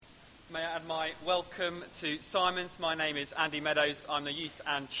May I add my welcome to Simon's. My name is Andy Meadows. I'm the Youth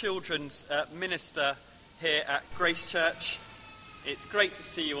and Children's Minister here at Grace Church. It's great to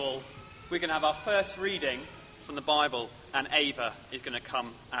see you all. We're going to have our first reading from the Bible, and Ava is going to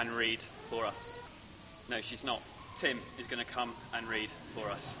come and read for us. No, she's not. Tim is going to come and read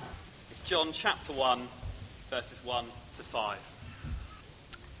for us. It's John chapter 1, verses 1 to 5.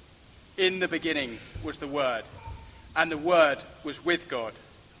 In the beginning was the Word, and the Word was with God,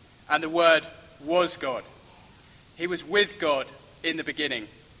 and the Word was God. He was with God in the beginning.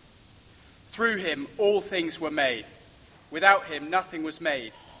 Through him all things were made. Without him nothing was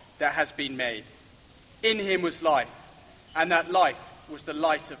made that has been made. In him was life, and that life was the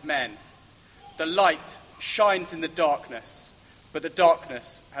light of men. The light shines in the darkness, but the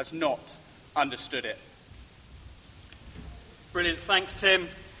darkness has not understood it. Brilliant, thanks Tim.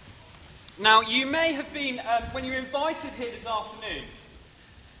 Now you may have been, when you were invited here this afternoon,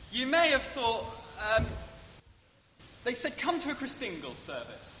 you may have thought, they said come to a Christingle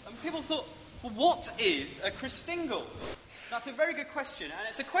service. And people thought, well, what is a Christingle? That's a very good question, and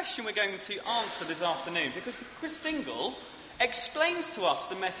it's a question we're going to answer this afternoon, because the Christingle explains to us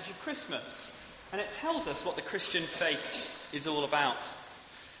the message of Christmas, and it tells us what the Christian faith is all about.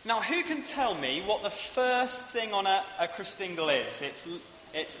 Now, who can tell me what the first thing on a Christingle is?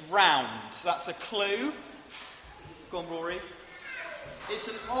 It's round. That's a clue. Go on, Rory. It's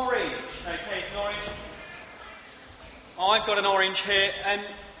an orange. Okay, it's an orange. I've got an orange here.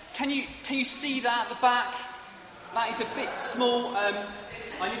 Can you see that at the back? That is a bit small. I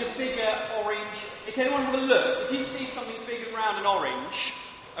need a bigger orange. Can anyone have a look? If you see something big and round and orange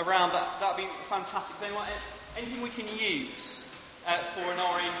around that, that would be fantastic. Does anyone, anything we can use for an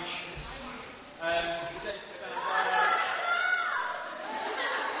orange?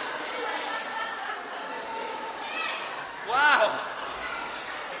 Wow.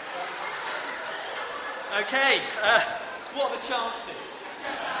 Okay. What are the chances?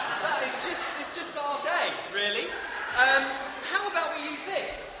 That is it's just our day, really. How about we use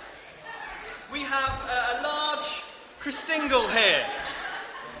this? We have a large Christingle here.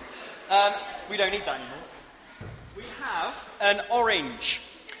 We don't need that anymore. We have an orange.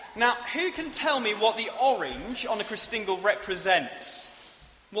 Now, who can tell me what the orange on a Christingle represents?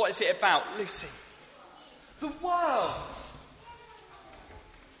 What is it about? Lucy. The world.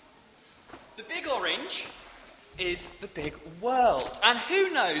 The big orange is the big world. And who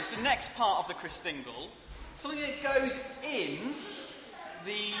knows the next part of the Christingle? Something that goes in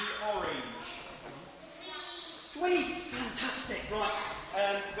the orange. Sweets! Fantastic. Right.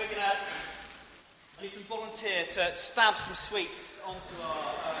 We're going to... I need some volunteer to stab some sweets onto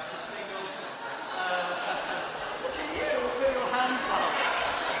our Christingle. Look at you, put your hands up.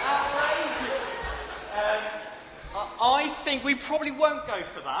 Outrageous. I think we probably won't go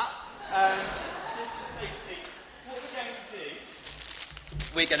for that. Just for safety. What we're going to do,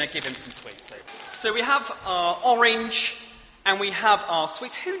 we're going to give him some sweets. So we have our orange and we have our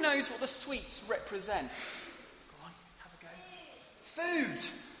sweets. Who knows what the sweets represent? Go on, have a go. Food.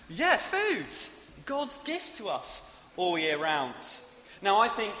 Yeah, food. God's gift to us all year round. Now I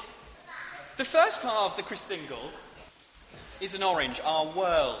think the first part of the Christingle is an orange, our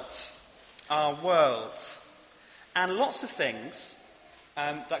world. Our world. And lots of things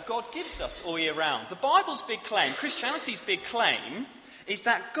that God gives us all year round. The Bible's big claim, Christianity's big claim, is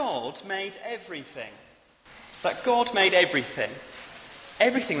that God made everything. That God made everything.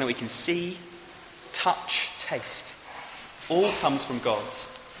 Everything that we can see, touch, taste, all comes from God.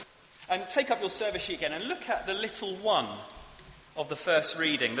 And take up your service sheet again and look at the little one of the first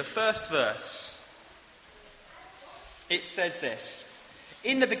reading, the first verse. It says this: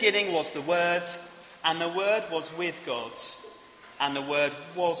 in the beginning was the Word, and the Word was with God, and the Word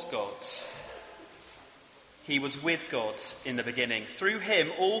was God. He was with God in the beginning. Through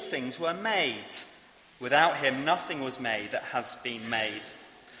him all things were made. Without him nothing was made that has been made.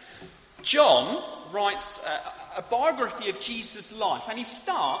 John writes a biography of Jesus' life, and he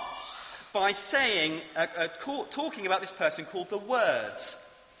starts by saying, talking about this person called the Word.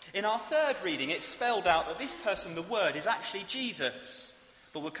 In our third reading, it's spelled out that this person, the Word, is actually Jesus.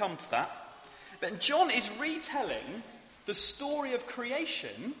 But we'll come to that. But John is retelling the story of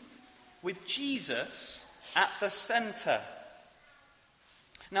creation with Jesus at the centre.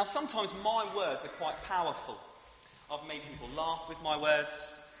 Now, sometimes my words are quite powerful. I've made people laugh with my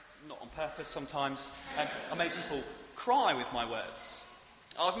words, not on purpose sometimes. I made people cry with my words.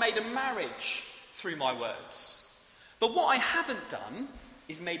 I've made a marriage through my words. But what I haven't done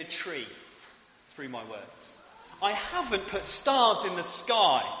is made a tree through my words. I haven't put stars in the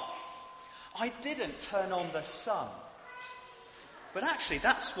sky. I didn't turn on the sun. But actually,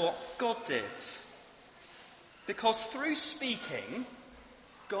 that's what God did. Because through speaking,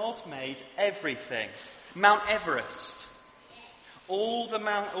 God made everything. Mount Everest, all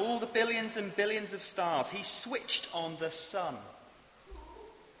the billions and billions of stars. He switched on the sun.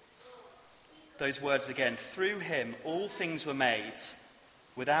 Those words again. Through him, all things were made.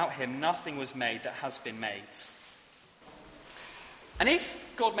 Without him, nothing was made that has been made. And if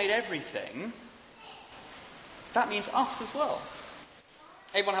God made everything, that means us as well.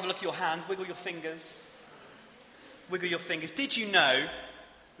 Everyone have a look at your hand, wiggle your fingers. Wiggle your fingers. Did you know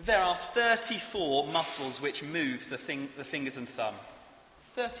there are 34 muscles which move the fingers and thumb?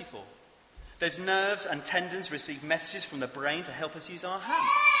 34. There's nerves and tendons receive messages from the brain to help us use our hands.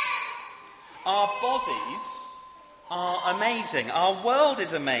 Our bodies are amazing. Our world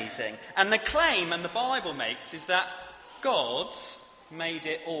is amazing. And the claim and the Bible makes is that God made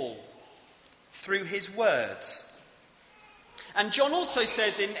it all through his word. And John also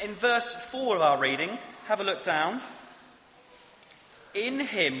says in verse 4 of our reading, have a look down, in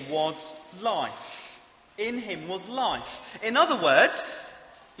him was life. In him was life. In other words,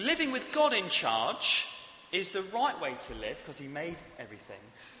 living with God in charge is the right way to live because he made everything.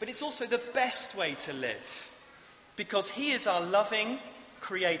 But it's also the best way to live because he is our loving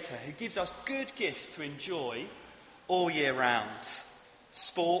creator who gives us good gifts to enjoy all year round.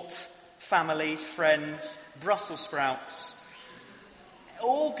 Sport, families, friends, Brussels sprouts,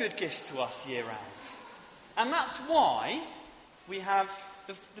 all good gifts to us year round. And that's why we have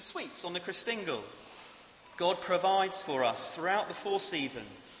the sweets on the Christingle. God provides for us throughout the 4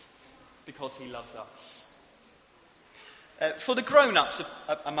 seasons because he loves us. For the grown-ups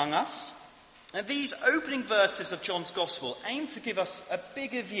among us, these opening verses of John's Gospel aim to give us a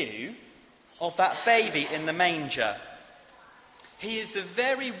bigger view of that baby in the manger. He is the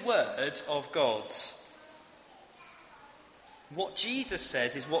very word of God. What Jesus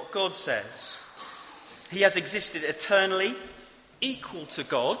says is what God says. He has existed eternally, equal to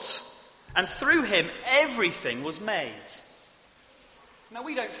God, and through him everything was made. Now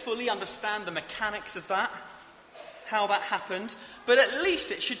we don't fully understand the mechanics of that, how that happened, but at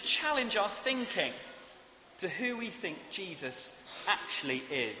least it should challenge our thinking to who we think Jesus actually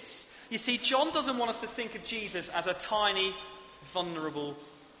is. You see, John doesn't want us to think of Jesus as a tiny, vulnerable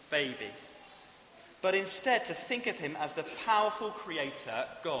baby, but instead to think of him as the powerful creator,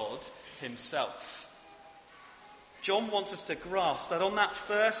 God himself. John wants us to grasp that on that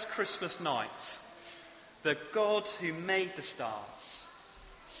first Christmas night, the God who made the stars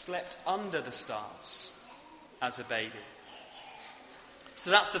slept under the stars as a baby.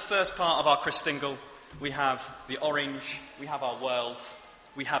 So that's the first part of our Christingle. We have the orange, we have our world,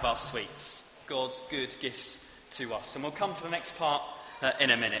 we have our sweets. God's good gifts to us. And we'll come to the next part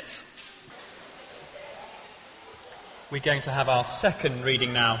in a minute. We're going to have our second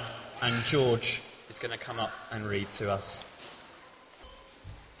reading now, and George is going to come up and read to us.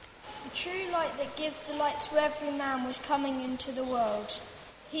 The true light that gives the light to every man was coming into the world.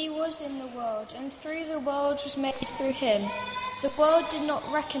 He was in the world, and through the world was made through him. The world did not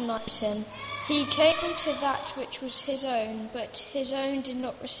recognize him. He came to that which was his own, but his own did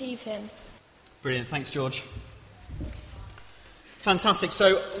not receive him. Brilliant, thanks George. Fantastic.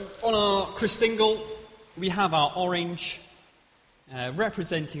 So on our Christingle, we have our orange,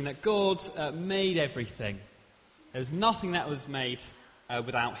 representing that God made everything. There's nothing that was made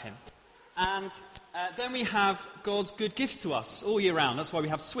without him. And then we have God's good gifts to us all year round. That's why we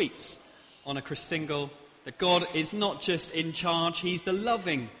have sweets on a Christingle. That God is not just in charge, he's the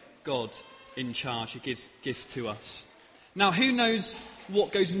loving God in charge who gives gifts to us. Now, who knows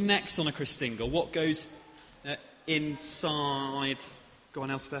what goes next on a Christingle? What goes inside? Go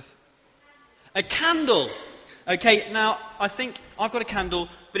on, Elspeth. A candle. Okay, now, I think I've got a candle,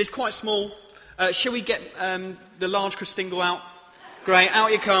 but it's quite small. Shall we get the large Christingle out? Great,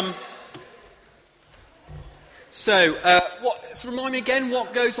 out you come. So, so remind me again,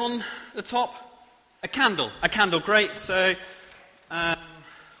 what goes on the top? A candle, great. So, I'm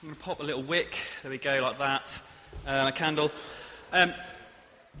going to pop a little wick. There we go, like that. A candle.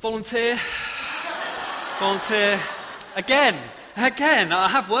 Volunteer. Again, I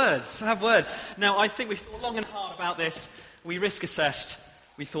have words. Now, I think we thought long and hard about this. We risk assessed.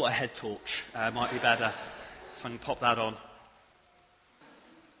 We thought a head torch might be better. So I'm going to pop that on.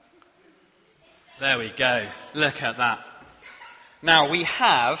 There we go. Look at that. Now, we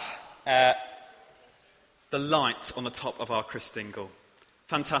have the light on the top of our Christingle.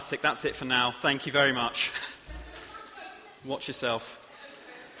 Fantastic. That's it for now. Thank you very much. Watch yourself.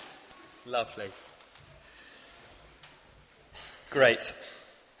 Lovely. Great.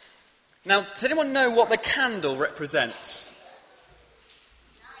 Now, does anyone know what the candle represents?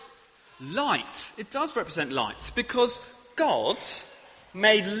 light. It does represent light because God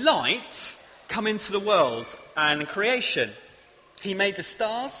made light come into the world and creation. He made the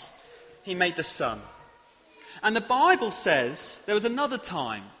stars, he made the sun. And the Bible says there was another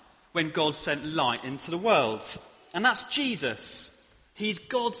time when God sent light into the world. And that's Jesus. He's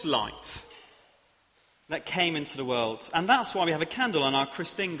God's light that came into the world. And that's why we have a candle on our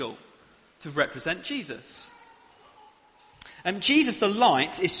Christingle, to represent Jesus. And Jesus the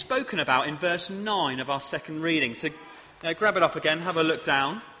light is spoken about in verse 9 of our second reading. So grab it up again, have a look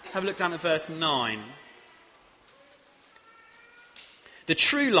down. Have a look down at verse 9. The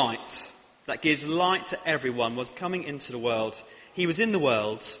true light that gives light to everyone was coming into the world. He was in the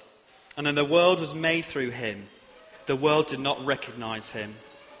world, and then the world was made through him. The world did not recognize him.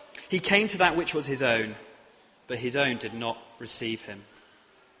 He came to that which was his own, but his own did not receive him.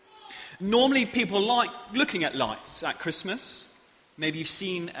 Normally people like looking at lights at Christmas. Maybe you've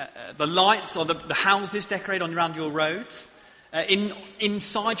seen the lights or the houses decorated around your road.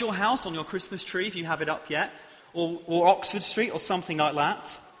 Inside your house on your Christmas tree, if you have it up yet. Or Oxford Street or something like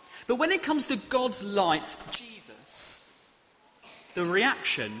that. But when it comes to God's light, Jesus, the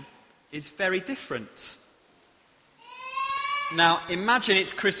reaction is very different. Now, imagine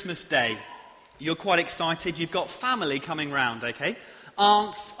it's Christmas Day. You're quite excited. You've got family coming round, okay?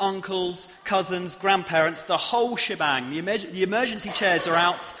 Aunts, uncles, cousins, grandparents, the whole shebang. The emergency chairs are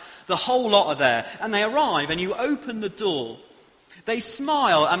out. The whole lot are there. And they arrive and you open the door. They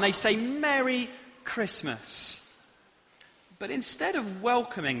smile and they say, "Merry Christmas." But instead of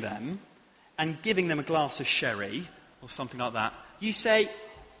welcoming them and giving them a glass of sherry or something like that, you say,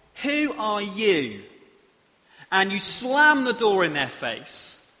 "Who are you?" And you slam the door in their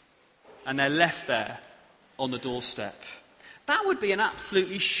face and they're left there on the doorstep. That would be an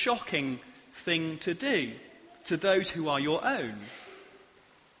absolutely shocking thing to do to those who are your own.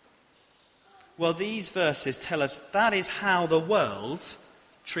 Well, these verses tell us that is how the world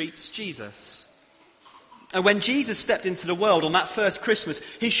treats Jesus. And when Jesus stepped into the world on that first Christmas,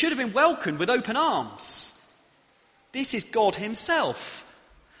 he should have been welcomed with open arms. This is God himself.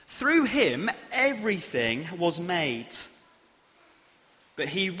 Through him, everything was made. But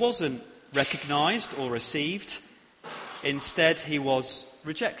he wasn't recognized or received. Instead, he was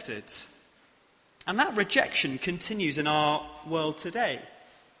rejected. And that rejection continues in our world today.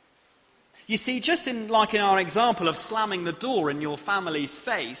 You see, just like in our example of slamming the door in your family's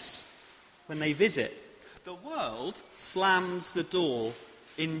face when they visit, the world slams the door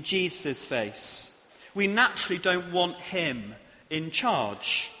in Jesus' face. We naturally don't want him in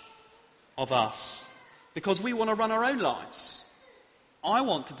charge of us because we want to run our own lives. I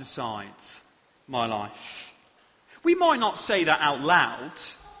want to decide my life. We might not say that out loud,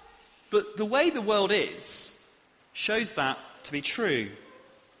 but the way the world is shows that to be true.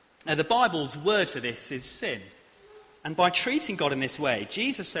 Now, the Bible's word for this is sin. And by treating God in this way,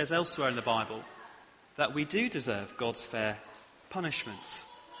 Jesus says elsewhere in the Bible that we do deserve God's fair punishment.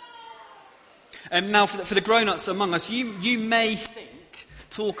 And now, for the grown-ups among us, you may think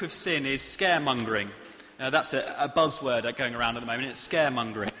talk of sin is scaremongering. That's a buzzword going around at the moment. It's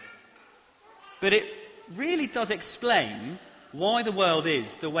scaremongering. But it really does explain why the world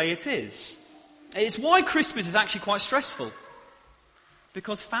is the way it is. It's why Christmas is actually quite stressful.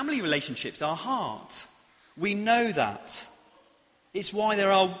 Because family relationships are hard. We know that. It's why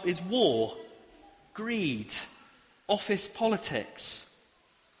there is war, greed, office politics.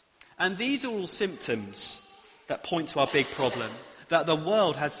 And these are all symptoms that point to our big problem, that the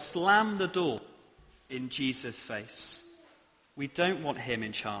world has slammed the door in Jesus' face. We don't want him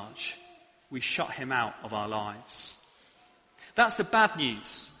in charge. We shut him out of our lives. That's the bad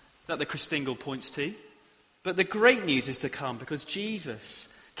news that the Christingle points to. But the great news is to come because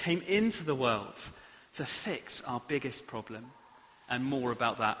Jesus came into the world to fix our biggest problem. And more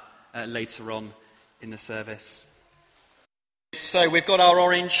about that later on in the service. So we've got our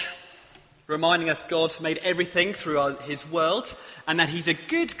orange reminding us God made everything through his world and that he's a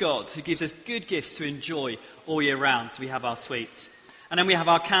good God who gives us good gifts to enjoy all year round. So we have our sweets. And then we have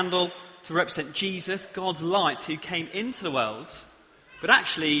our candle to represent Jesus, God's light who came into the world. But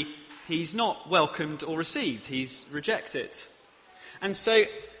actually, he's not welcomed or received. He's rejected. And so,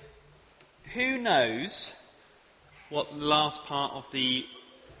 who knows what the last part of the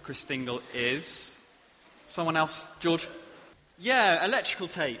Christingle is? Someone else? George? Yeah, electrical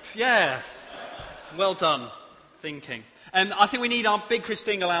tape. Yeah. Well done. Thinking. I think we need our big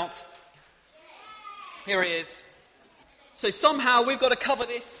Christingle out. Here it is. So somehow we've got to cover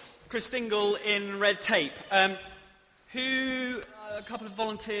this Christingle in red tape. A couple of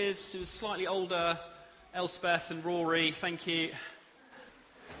volunteers who are slightly older, Elspeth and Rory, thank you.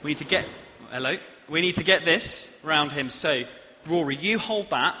 We need to get... Hello? We need to get this round him. So, Rory, you hold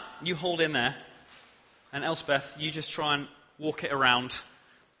that. You hold in there. And Elspeth, you just try and walk it around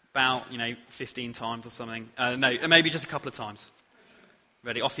about, 15 times or something. No, maybe just a couple of times.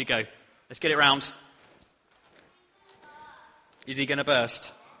 Ready? Off you go. Let's get it round. Is he going to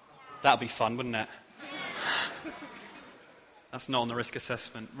burst? That'd be fun, wouldn't it? That's not on the risk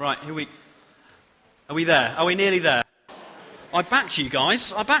assessment. Right, are we there? Are we nearly there? I backed you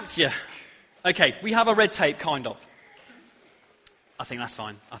guys. I backed you. Okay, we have a red tape, kind of. I think that's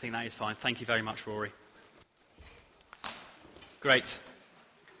fine. I think that is fine. Thank you very much, Rory. Great.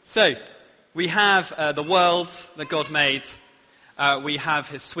 So, we have the world that God made. We have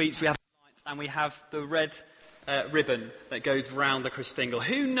his sweets, we have the lights, and we have the red ribbon that goes round the Christingle.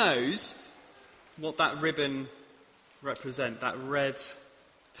 Who knows what that ribbon represents? That red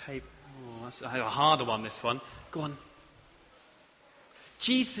tape. Oh, that's a harder one, this one. Go on.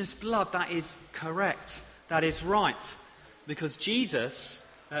 Jesus' blood, that is correct. That is right. Because Jesus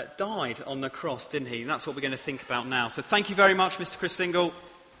died on the cross, didn't he? And that's what we're going to think about now. So thank you very much, Mr. Christingle.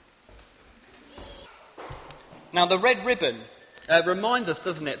 Now, the red ribbon reminds us,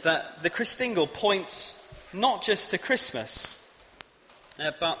 doesn't it, that the Christingle points not just to Christmas,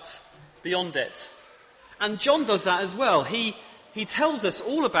 but beyond it. And John does that as well. He tells us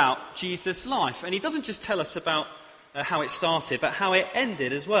all about Jesus' life. And he doesn't just tell us about how it started, but how it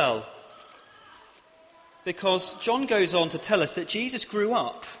ended as well. Because John goes on to tell us that Jesus grew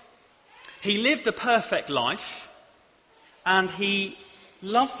up. He lived a perfect life, and he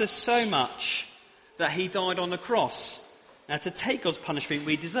loves us so much that he died on the cross to take God's punishment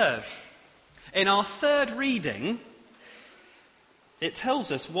we deserve. In our third reading, it tells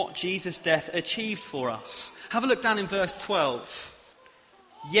us what Jesus' death achieved for us. Have a look down in verse 12.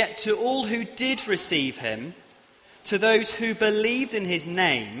 Yet to all who did receive him, to those who believed in his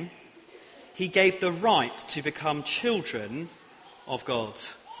name, he gave the right to become children of God.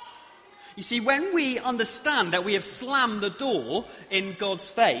 You see, when we understand that we have slammed the door in God's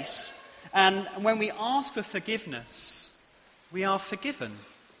face, and when we ask for forgiveness, we are forgiven.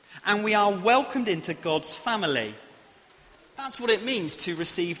 And we are welcomed into God's family. That's what it means to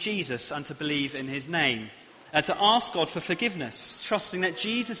receive Jesus and to believe in his name. To ask God for forgiveness, trusting that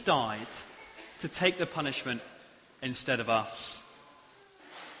Jesus died to take the punishment instead of us.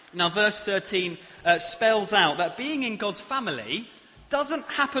 Now, verse 13 spells out that being in God's family doesn't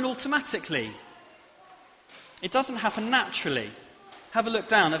happen automatically. It doesn't happen naturally. Have a look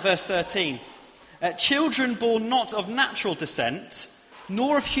down at verse 13. Children born not of natural descent,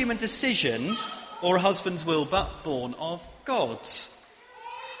 nor of human decision or a husband's will, but born of God.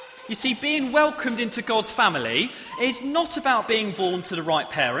 You see, being welcomed into God's family is not about being born to the right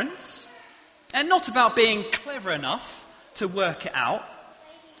parents, and not about being clever enough to work it out,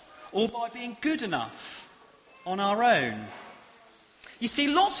 or by being good enough on our own. You see,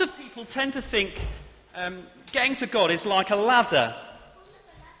 lots of people tend to think getting to God is like a ladder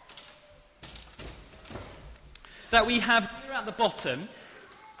that we have here at the bottom,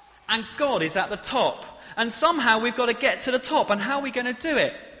 and God is at the top. And somehow we've got to get to the top. And how are we going to do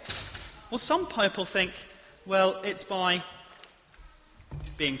it? Well, some people think, well, it's by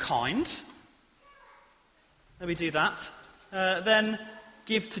being kind. Let me do that. Then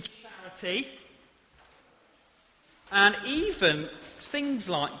give to charity. And even things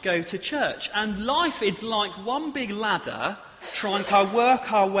like go to church. And life is like one big ladder trying to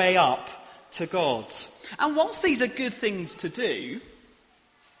work our way up to God. And whilst these are good things to do,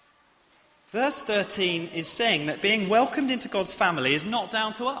 verse 13 is saying that being welcomed into God's family is not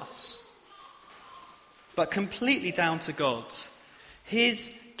down to us, but completely down to God.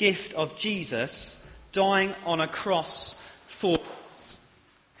 His gift of Jesus dying on a cross for us.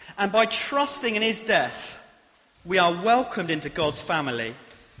 And by trusting in his death, we are welcomed into God's family.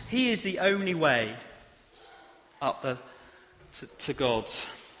 He is the only way up to God.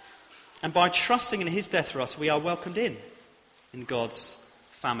 And by trusting in his death for us, we are welcomed in God's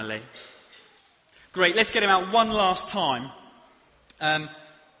family. Great, let's get him out one last time.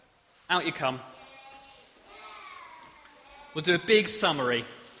 Out you come. We'll do a big summary.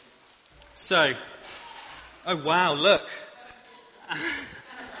 So, oh wow, look.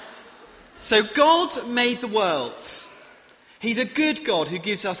 So God made the world. He's a good God who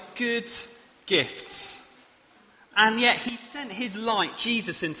gives us good gifts. And yet he sent his light,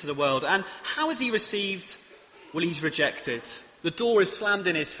 Jesus, into the world. And how is he received? Well, he's rejected. The door is slammed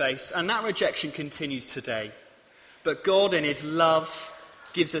in his face, and that rejection continues today. But God, in his love,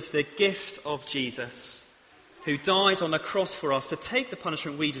 gives us the gift of Jesus, who dies on the cross for us to take the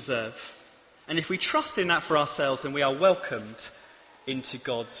punishment we deserve. And if we trust in that for ourselves, then we are welcomed into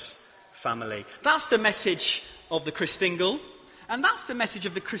God's family. That's the message of the Christingle, and that's the message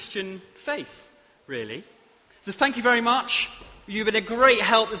of the Christian faith, really. So thank you very much. You've been a great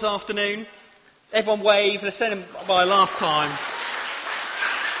help this afternoon. Everyone wave. Let's send them by last time.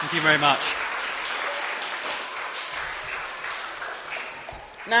 Thank you very much.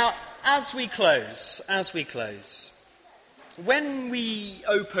 Now, as we close, when we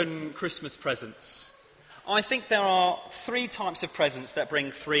open Christmas presents, I think there are three types of presents that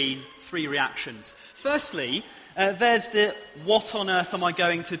bring three reactions. Firstly, there's the what on earth am I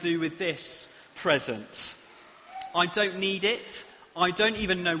going to do with this present? I don't need it. I don't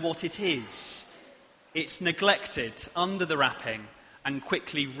even know what it is. It's neglected under the wrapping and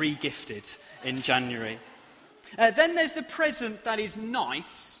quickly re-gifted in January. Then there's the present that is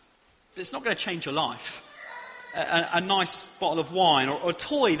nice, but it's not going to change your life. A nice bottle of wine or a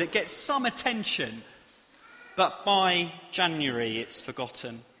toy that gets some attention, but by January it's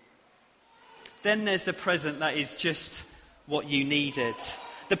forgotten. Then there's the present that is just what you needed.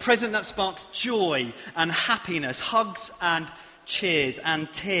 The present that sparks joy and happiness, hugs and cheers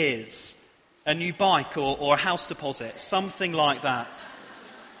and tears. A new bike or a house deposit, something like that.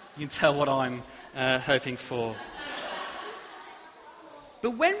 You can tell what I'm hoping for.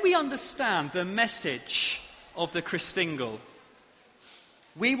 But when we understand the message of the Christingle,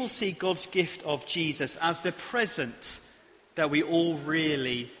 we will see God's gift of Jesus as the present that we all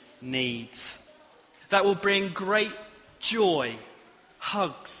really need. That will bring great joy,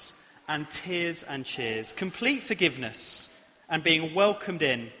 hugs and tears and cheers, complete forgiveness and being welcomed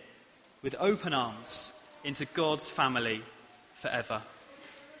in with open arms into God's family forever.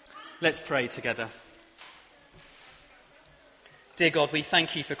 Let's pray together. Dear God, we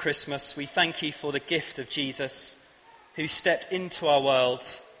thank you for Christmas. We thank you for the gift of Jesus, who stepped into our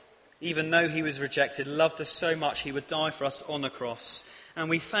world, even though he was rejected, loved us so much he would die for us on the cross. And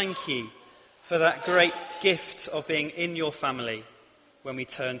we thank you for that great gift of being in your family when we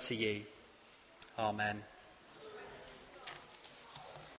turn to you. Amen.